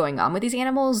physiologically going on with these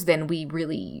animals than we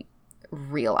really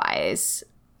realize,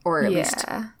 or at least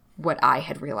what I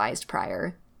had realized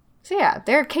prior. So yeah,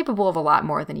 they're capable of a lot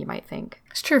more than you might think.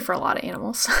 It's true for a lot of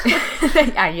animals.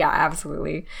 Yeah,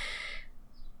 absolutely.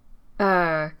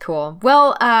 Cool.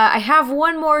 Well, I have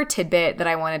one more tidbit that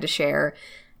I wanted to share,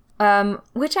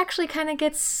 which actually kind of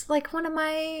gets like one of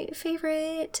my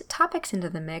favorite topics into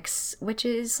the mix, which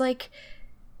is like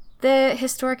the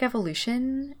historic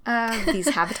evolution of these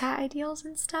habitat ideals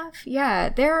and stuff. Yeah,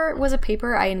 there was a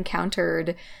paper I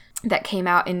encountered that came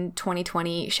out in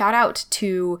 2020. Shout out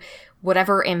to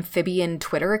whatever amphibian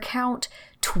Twitter account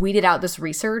tweeted out this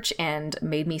research and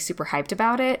made me super hyped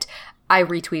about it. I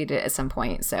retweeted it at some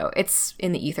point, so it's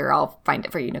in the ether. I'll find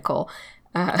it for you, Nicole.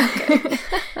 Okay.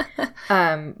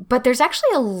 But there's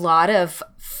actually a lot of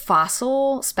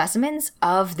fossil specimens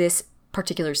of this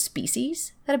particular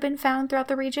species that have been found throughout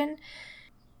the region.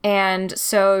 And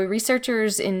so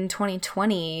researchers in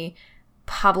 2020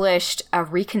 published a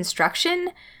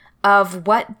reconstruction of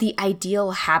what the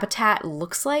ideal habitat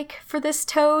looks like for this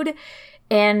toad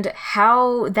and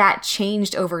how that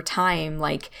changed over time,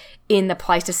 like in the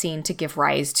Pleistocene, to give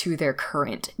rise to their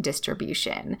current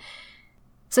distribution.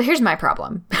 So here's my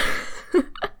problem.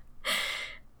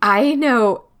 I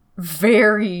know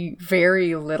very,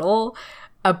 very little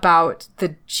about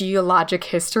the geologic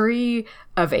history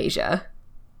of Asia.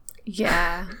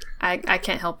 Yeah, I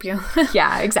can't help you.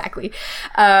 Yeah, exactly.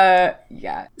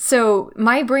 Yeah. So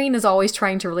my brain is always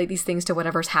trying to relate these things to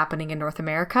whatever's happening in North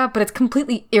America, but it's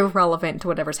completely irrelevant to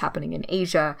whatever's happening in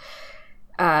Asia.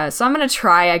 So I'm going to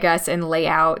try, I guess, and lay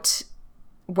out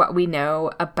what we know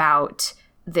about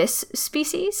this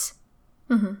species.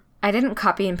 I didn't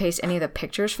copy and paste any of the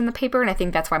pictures from the paper, and I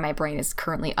think that's why my brain is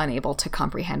currently unable to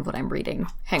comprehend what I'm reading.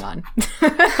 Hang on.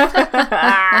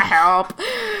 Help.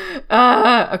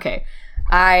 Okay.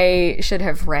 I should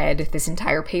have read this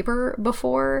entire paper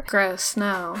before. Gross,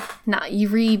 no. No, you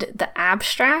read the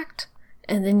abstract,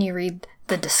 and then you read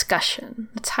the discussion.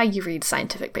 That's how you read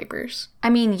scientific papers.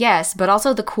 I mean, yes, but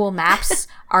also the cool maps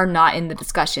are not in the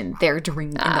discussion. They're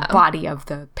in the body of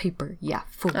the paper. Yeah,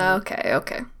 fully.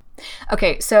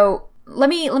 Okay, so let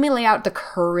me lay out the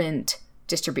current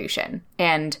distribution,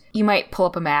 and you might pull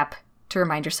up a map to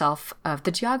remind yourself of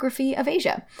the geography of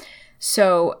Asia.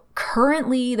 So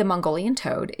currently, the Mongolian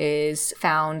toad is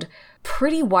found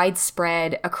pretty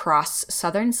widespread across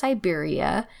southern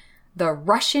Siberia, the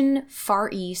Russian Far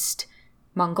East,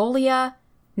 Mongolia,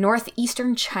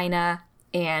 northeastern China,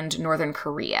 and northern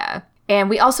Korea. And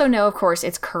we also know, of course,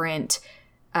 its current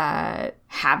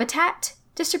habitat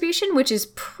distribution, which is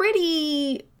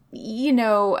pretty,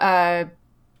 I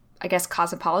guess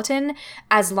cosmopolitan,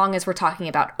 as long as we're talking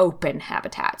about open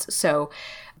habitats. So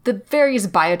the various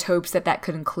biotopes that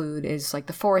could include is like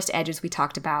the forest edges we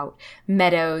talked about,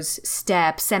 meadows,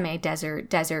 steppe, semi-desert,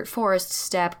 desert, forest,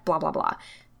 steppe, blah, blah, blah.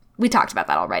 We talked about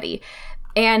that already.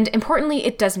 And importantly,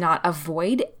 it does not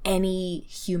avoid any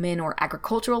human or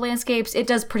agricultural landscapes. It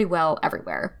does pretty well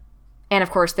everywhere. And of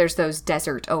course, there's those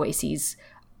desert oases,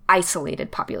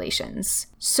 isolated populations.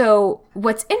 So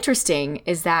what's interesting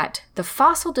is that the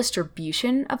fossil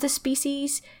distribution of the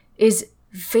species is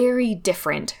very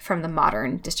different from the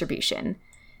modern distribution.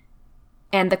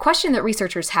 And the question that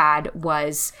researchers had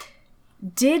was,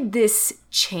 did this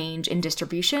change in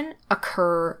distribution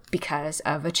occur because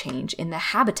of a change in the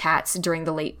habitats during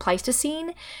the late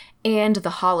Pleistocene and the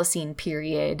Holocene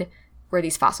period where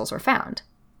these fossils were found?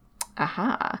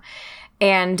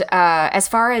 And as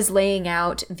far as laying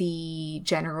out the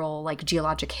general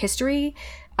geologic history,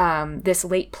 this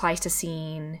late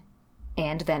Pleistocene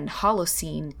and then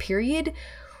Holocene period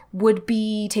would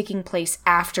be taking place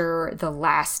after the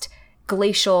last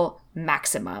glacial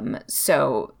maximum.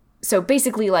 So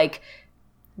basically, like,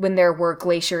 when there were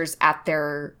glaciers at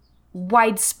their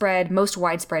most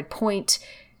widespread point,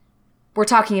 we're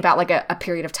talking about like a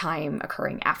period of time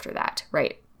occurring after that,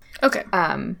 right? Okay.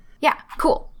 Yeah,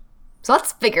 cool. So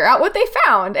let's figure out what they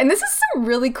found. And this is some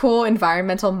really cool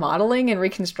environmental modeling and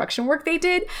reconstruction work they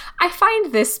did. I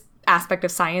find this aspect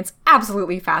of science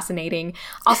absolutely fascinating.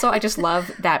 Also, I just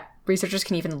love that researchers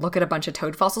can even look at a bunch of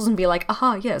toad fossils and be like,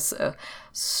 aha, yes,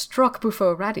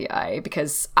 Strockbufo radii,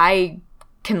 because I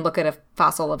can look at a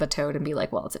fossil of a toad and be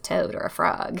like, well, it's a toad or a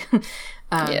frog.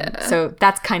 So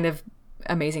that's kind of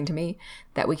amazing to me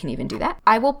that we can even do that.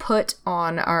 I will put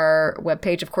on our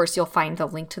webpage, of course, you'll find the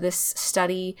link to this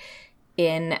study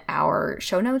in our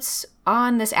show notes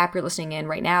on this app you're listening in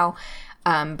right now,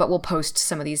 but we'll post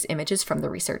some of these images from the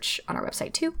research on our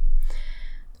website too.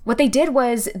 What they did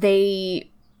was they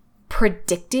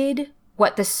predicted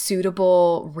what the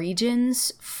suitable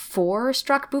regions for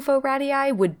Strockbufo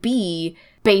radii would be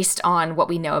based on what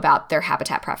we know about their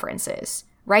habitat preferences,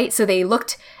 right? So they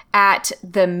looked at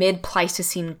the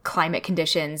mid-Pleistocene climate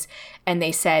conditions and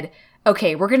they said,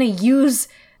 okay, we're going to use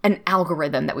an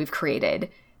algorithm that we've created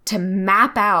to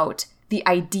map out the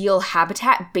ideal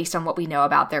habitat based on what we know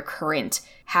about their current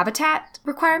habitat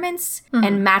requirements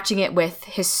and matching it with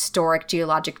historic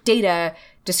geologic data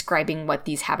describing what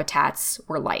these habitats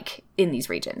were like in these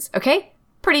regions. Okay?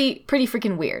 Pretty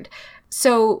freaking weird.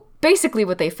 So basically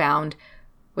what they found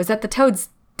was that the toads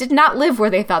did not live where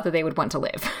they thought that they would want to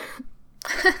live.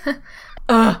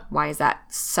 Why is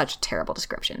that such a terrible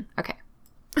description? Okay.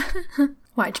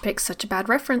 Why'd you pick such a bad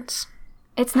reference?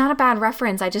 It's not a bad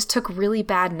reference. I just took really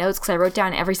bad notes because I wrote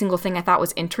down every single thing I thought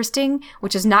was interesting,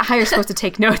 which is not how you're supposed to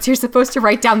take notes. You're supposed to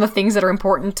write down the things that are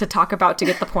important to talk about to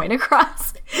get the point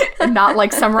across and not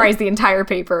like summarize the entire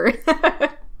paper.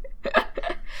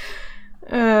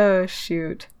 Oh,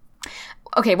 shoot.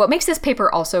 Okay, what makes this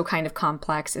paper also kind of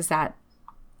complex is that,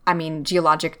 I mean,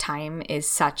 geologic time is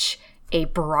such a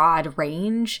broad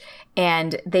range,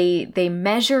 and they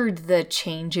measured the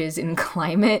changes in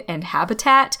climate and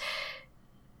habitat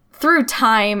through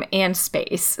time and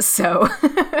space. So,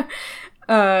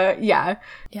 yeah.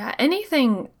 Yeah,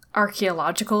 anything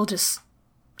archaeological just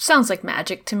sounds like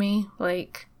magic to me.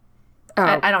 Like,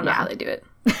 I don't know how they do it.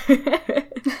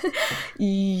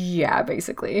 Yeah,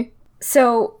 basically.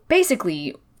 So,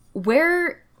 basically,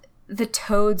 where the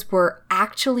toads were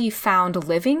actually found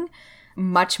living,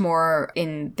 much more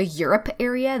in the Europe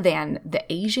area than the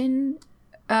Asian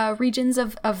regions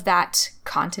of that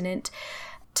continent,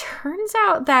 turns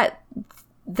out that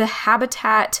the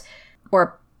habitat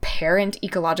or parent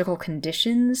ecological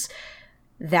conditions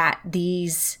that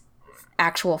these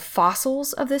actual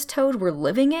fossils of this toad were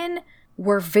living in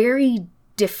were very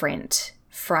different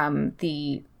from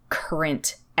the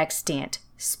current extant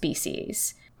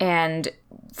species. And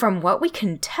from what we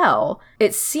can tell,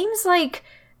 it seems like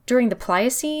during the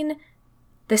Pliocene,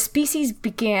 the species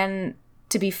began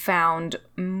to be found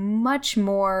much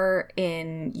more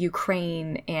in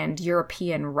Ukraine and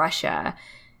European Russia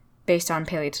based on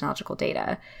paleontological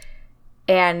data.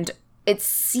 And it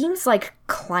seems like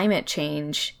climate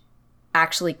change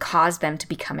actually caused them to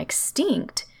become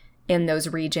extinct in those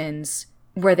regions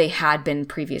where they had been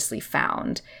previously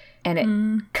found. And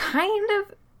it kind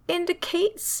of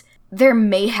indicates there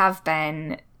may have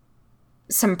been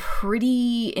some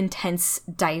pretty intense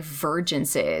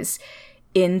divergences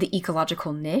in the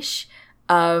ecological niche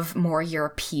of more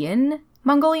European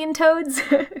Mongolian toads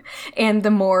and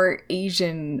the more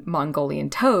Asian Mongolian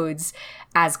toads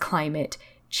as climate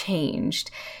changed.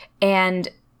 And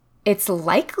it's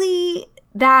likely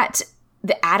that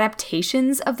the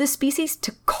adaptations of the species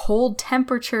to cold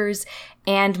temperatures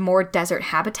and more desert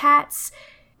habitats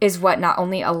is what not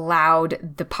only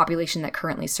allowed the population that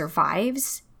currently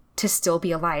survives to still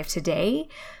be alive today,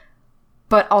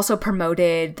 but also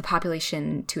promoted the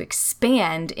population to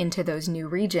expand into those new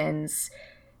regions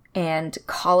and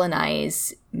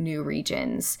colonize new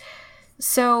regions.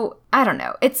 So, I don't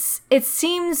know. It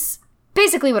seems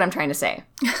basically what I'm trying to say.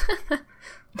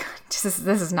 This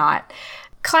is not...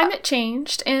 Climate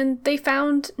changed and they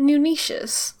found new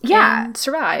niches. Yeah. And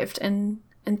survived and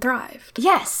thrived.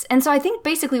 Yes. And so I think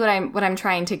basically what I'm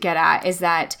trying to get at is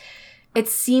that it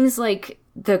seems like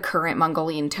the current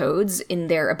Mongolian toads, in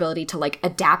their ability to like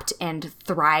adapt and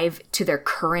thrive to their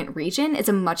current region, is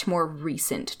a much more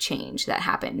recent change that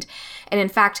happened. And in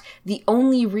fact, the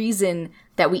only reason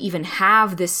that we even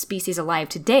have this species alive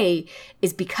today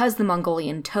is because the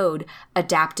Mongolian toad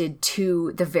adapted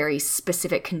to the very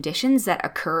specific conditions that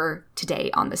occur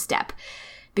today on the steppe.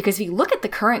 Because if you look at the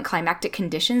current climatic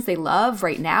conditions they love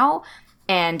right now,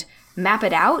 and map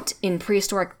it out in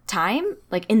prehistoric time,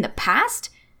 like in the past,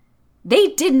 they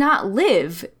did not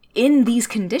live in these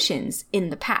conditions in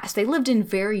the past. They lived in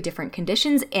very different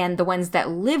conditions, and the ones that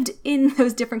lived in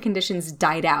those different conditions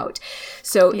died out.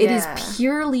 So it is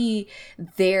purely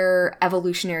their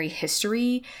evolutionary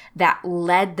history that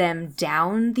led them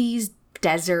down these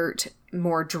desert,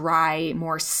 more dry,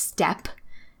 more steppe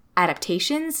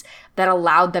adaptations that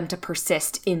allowed them to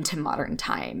persist into modern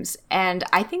times. And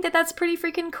I think that that's pretty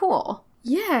freaking cool.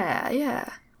 Yeah.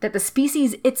 That the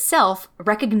species itself,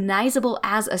 recognizable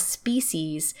as a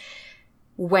species,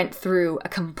 went through a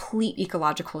complete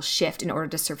ecological shift in order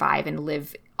to survive and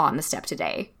live on the steppe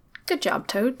today. Good job,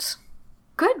 toads.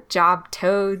 Good job,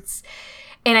 toads.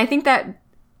 And I think that,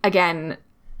 again,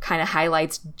 kind of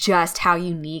highlights just how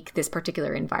unique this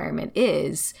particular environment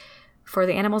is for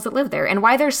the animals that live there, and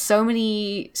why there's so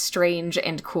many strange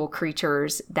and cool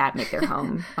creatures that make their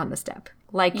home on the steppe.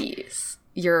 Like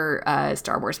your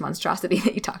Star Wars monstrosity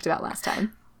that you talked about last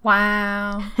time.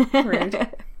 Wow. Rude.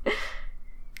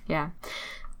 Yeah.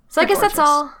 So I guess that's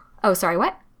all. Oh, sorry,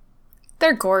 what?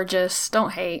 They're gorgeous.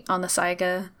 Don't hate on the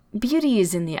Saiga. Beauty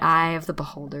is in the eye of the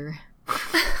beholder.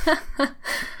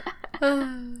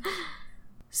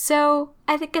 So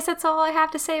I guess that's all I have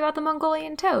to say about the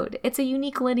Mongolian toad. It's a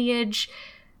unique lineage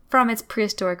from its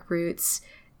prehistoric roots,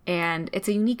 and it's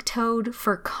a unique toad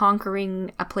for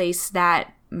conquering a place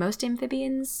that most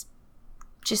amphibians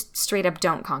just straight up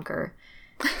don't conquer.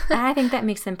 And I think that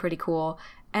makes them pretty cool,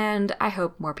 and I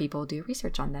hope more people do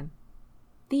research on them.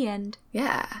 The end.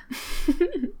 Yeah. I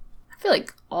feel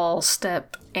like all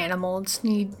steppe animals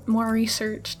need more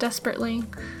research desperately.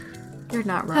 You're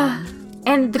not wrong.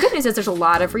 And the good news is there's a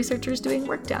lot of researchers doing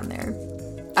work down there.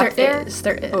 There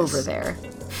is. Over there.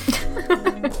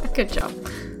 Good job.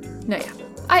 No, yeah.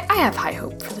 I have high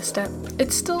hope for the steppe.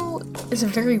 It still is a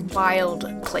very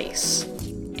wild place.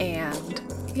 And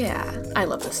yeah, I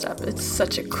love the steppe. It's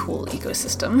such a cool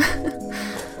ecosystem.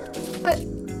 But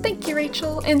thank you,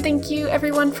 Rachel, and thank you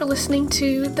everyone for listening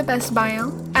to The Best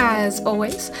Biome. As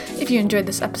always, if you enjoyed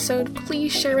this episode,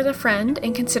 please share with a friend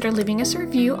and consider leaving us a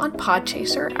review on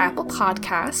Podchaser or Apple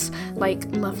Podcasts, like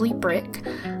Lovely Brick.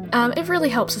 It really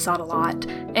helps us out a lot.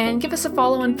 And give us a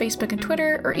follow on Facebook and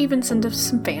Twitter, or even send us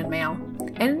some fan mail.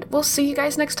 And we'll see you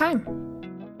guys next time.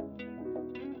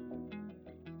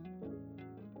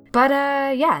 But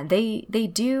yeah, they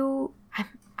do.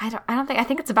 I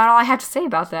think it's about all I have to say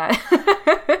about that.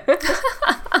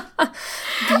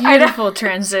 Beautiful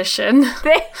transition.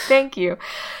 Thank you.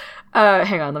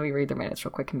 Hang on, let me read the minutes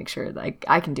real quick and make sure that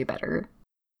I can do better.